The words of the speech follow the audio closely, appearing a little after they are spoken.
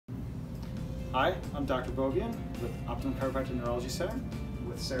Hi, I'm Dr. Beaubien with Optimum Chiropractic Neurology Center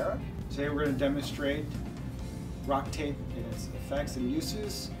with Sarah. Today we're going to demonstrate rock tape and its effects and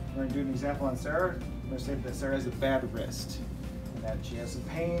uses. We're going to do an example on Sarah. We're going to say that Sarah has a bad wrist and that she has some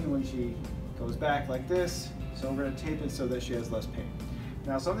pain when she goes back like this. So we're going to tape it so that she has less pain.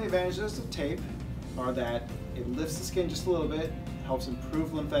 Now, some of the advantages of tape are that it lifts the skin just a little bit, helps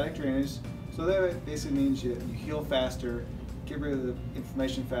improve lymphatic drainage. So that basically means you heal faster, get rid of the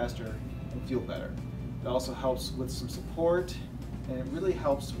inflammation faster, and feel better. It also helps with some support, and it really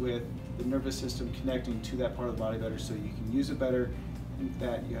helps with the nervous system connecting to that part of the body better so you can use it better and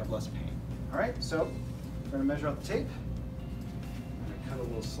that you have less pain. All right, so we're going to measure out the tape. I'm going to cut a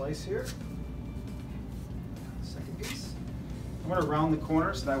little slice here. Second piece. I'm going to round the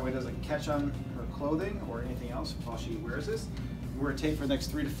corners so that way it doesn't catch on her clothing or anything else while she wears this. We're going to tape for the next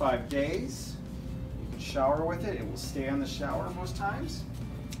 3 to 5 days. You can shower with it. It will stay on the shower most times.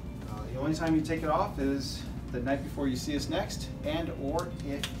 The only time you take it off is the night before you see us next, and or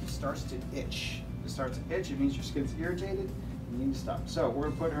if it starts to itch. If it starts to itch, it means your skin's irritated and you need to stop. So we're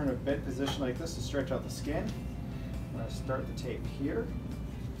going to put her in a bed position like this to stretch out the skin. I'm going to start the tape here,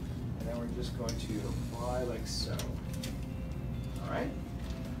 and then we're just going to apply like so. All right.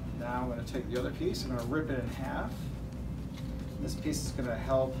 Now I'm going to take the other piece and I'm going to rip it in half. This piece is going to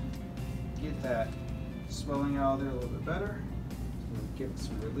help get that swelling out of there a little bit better. Give it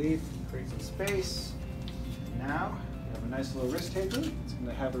some relief, create some space. Now we have a nice little wrist taping. It's going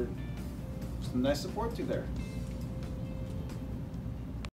to have her some nice support through there.